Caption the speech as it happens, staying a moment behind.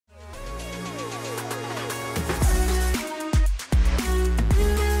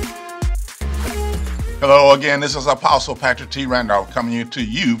Hello again, this is Apostle Patrick T. Randolph coming to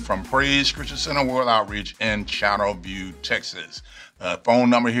you from Praise Christian Center World Outreach in Channelview, Texas. The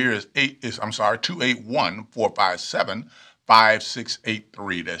phone number here is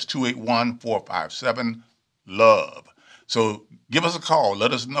 281-457-5683. That's 281-457-LOVE. So give us a call.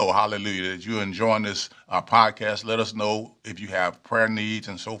 Let us know, hallelujah, that you're enjoying this podcast. Let us know if you have prayer needs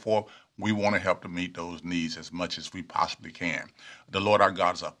and so forth. We want to help to meet those needs as much as we possibly can. The Lord our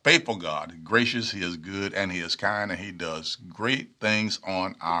God is a faithful God, gracious, He is good, and He is kind, and He does great things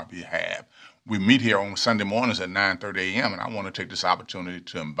on our behalf. We meet here on Sunday mornings at 9:30 a.m., and I want to take this opportunity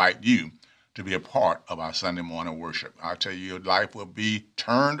to invite you to be a part of our Sunday morning worship. I tell you, your life will be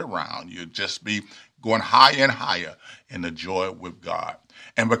turned around. You'll just be going higher and higher in the joy with God.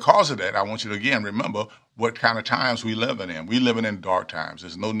 And because of that, I want you to again remember what kind of times we living in. We living in dark times.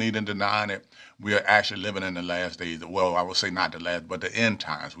 There's no need in denying it. We are actually living in the last days. Well, I would say not the last, but the end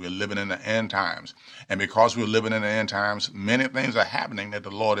times. We're living in the end times. And because we're living in the end times, many things are happening that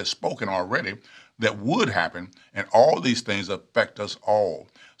the Lord has spoken already that would happen. And all these things affect us all.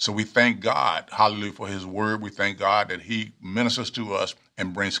 So we thank God, hallelujah, for His word. We thank God that He ministers to us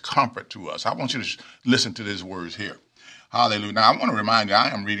and brings comfort to us. I want you to listen to these words here. Hallelujah. Now, I want to remind you,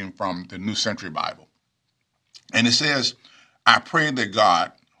 I am reading from the New Century Bible. And it says, I pray that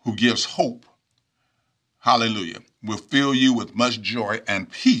God, who gives hope, hallelujah, will fill you with much joy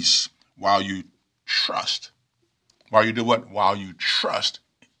and peace while you trust. While you do what? While you trust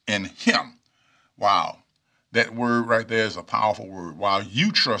in Him. Wow. That word right there is a powerful word. While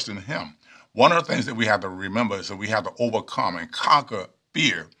you trust in Him. One of the things that we have to remember is that we have to overcome and conquer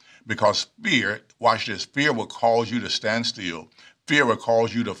fear. Because fear, watch this, fear will cause you to stand still. Fear will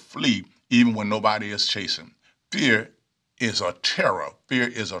cause you to flee even when nobody is chasing. Fear is a terror. Fear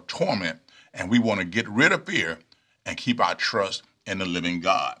is a torment. And we want to get rid of fear and keep our trust in the living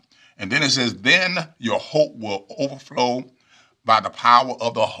God. And then it says, then your hope will overflow by the power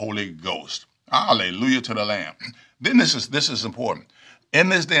of the Holy Ghost. Hallelujah to the Lamb. Then this is important. In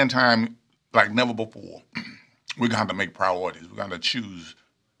this day and time, like never before, we're going to have to make priorities. We're going to choose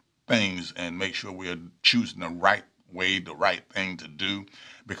things and make sure we're choosing the right way, the right thing to do,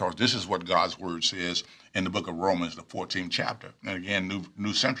 because this is what God's word says in the book of Romans, the 14th chapter. And again,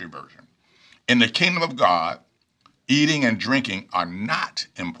 New Century Version. In the kingdom of God, eating and drinking are not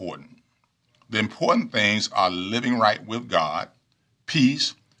important. The important things are living right with God,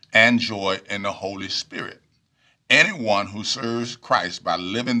 peace, and joy in the Holy Spirit. Anyone who serves Christ by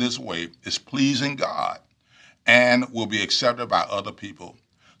living this way is pleasing God and will be accepted by other people.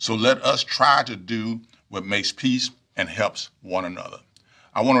 So let us try to do what makes peace and helps one another.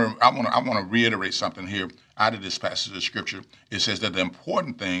 I want to reiterate something here out of this passage of scripture. It says that the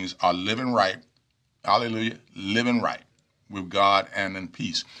important things are living right, hallelujah, living right with God and in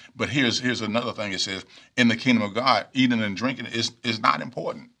peace. But here's another thing. It says in the kingdom of God, eating and drinking is not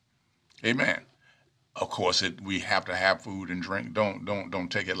important. Amen. Of course, we have to have food and drink. Don't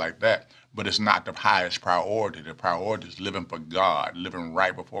take it like that. But it's not the highest priority. The priority is living for God, living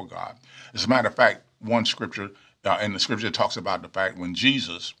right before God. As a matter of fact, one scripture in the scripture talks about the fact when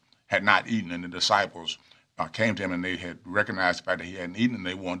Jesus had not eaten and the disciples came to Him and they had recognized the fact that He hadn't eaten and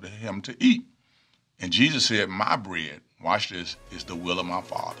they wanted Him to eat. And Jesus said, my bread, watch this, is the will of my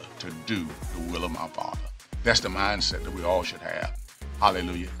Father, to do the will of my Father. That's the mindset that we all should have.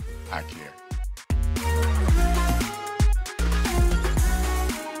 Hallelujah. iCare.